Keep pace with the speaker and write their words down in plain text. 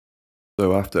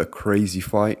So after a crazy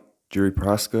fight, Jiri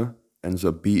Prochazka ends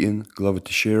up beating Glover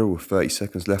Teixeira with 30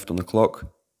 seconds left on the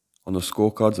clock. On the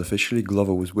scorecards officially,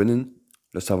 Glover was winning.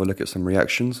 Let's have a look at some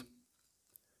reactions.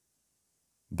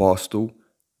 Barstool,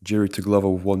 Jiri to Glover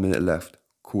with 1 minute left.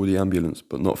 Call the ambulance,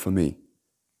 but not for me.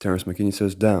 Terence McKinney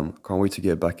says, damn, can't wait to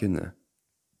get back in there.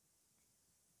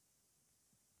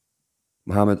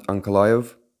 Mohammed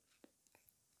Ankalaev,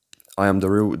 I am the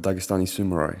real Dagestani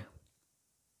samurai.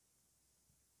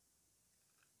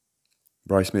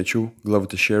 Bryce Mitchell, Glover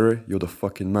Teixeira, you're the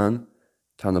fucking man.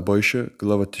 Tana Boisha,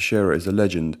 Glover Teixeira is a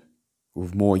legend,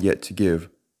 with more yet to give.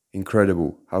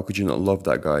 Incredible, how could you not love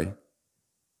that guy?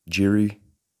 Jiri,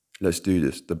 let's do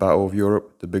this. The Battle of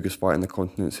Europe, the biggest fight in the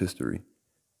continent's history.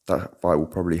 That fight will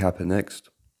probably happen next.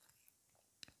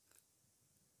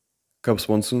 Cub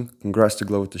Swanson, congrats to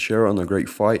Glover Teixeira on a great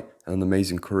fight and an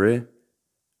amazing career.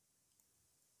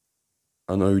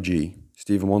 An OG,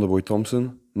 Stephen Wonderboy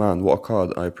Thompson, man, what a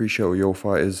card. I appreciate all your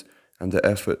fighters and their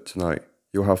effort tonight.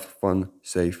 You'll have a fun,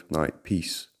 safe night.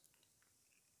 Peace.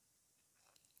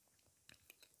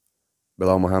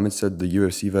 Bilal Muhammad said the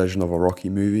UFC version of a Rocky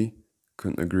movie.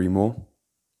 Couldn't agree more.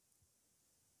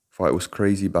 Fight was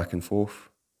crazy back and forth.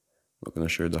 Not going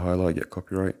to show the highlight, get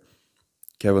copyright.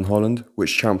 Kevin Holland,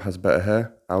 which champ has better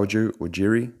hair, Aljo or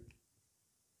Jiri?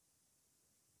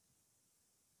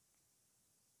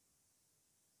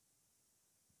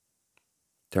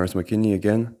 Terence McKinney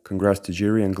again, congrats to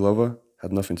Jiri and Glover.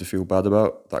 Had nothing to feel bad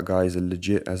about. That guy is as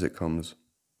legit as it comes.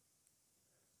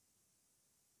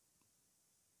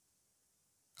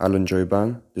 Alan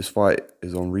Joban, this fight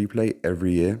is on replay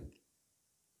every year.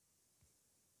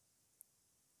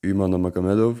 Umar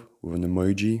Nurmagomedov with an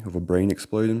emoji of a brain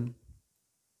exploding.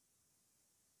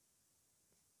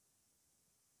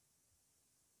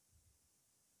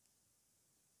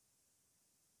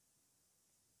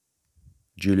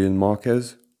 Julian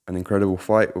Marquez, an incredible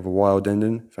fight with a wild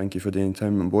ending. Thank you for the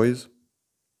entertainment, boys.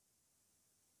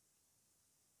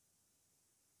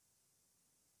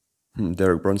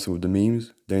 Derek Brunson with the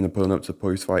memes. Dana pulling up to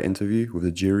post-fight interview with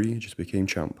the Jiri, just became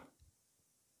champ.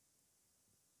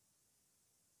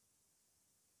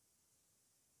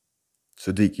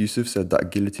 Sadiq Yusuf said that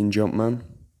guillotine jump, man.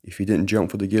 If he didn't jump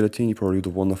for the guillotine, he probably would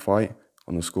have won the fight.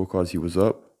 On the scorecards, he was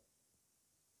up.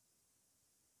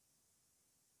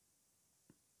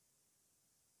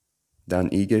 Dan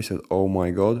Ige said, oh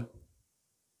my god.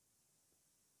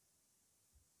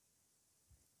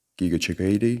 Giga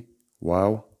Chikadi,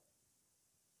 wow.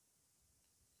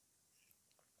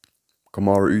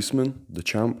 Kamaru Usman, the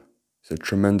champ, said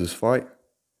tremendous fight.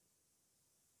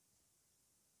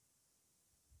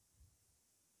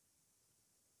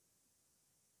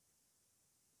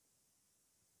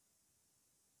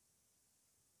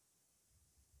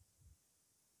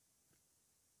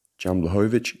 Jan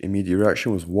Blachowicz, immediate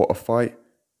reaction was what a fight.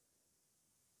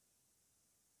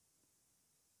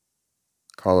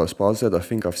 Carlos Paz said, I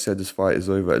think I've said this fight is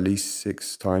over at least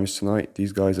 6 times tonight.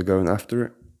 These guys are going after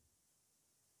it.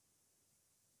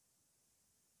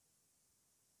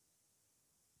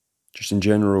 Just in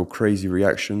general, crazy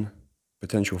reaction.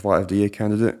 Potential fight of the year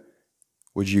candidate.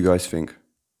 What do you guys think?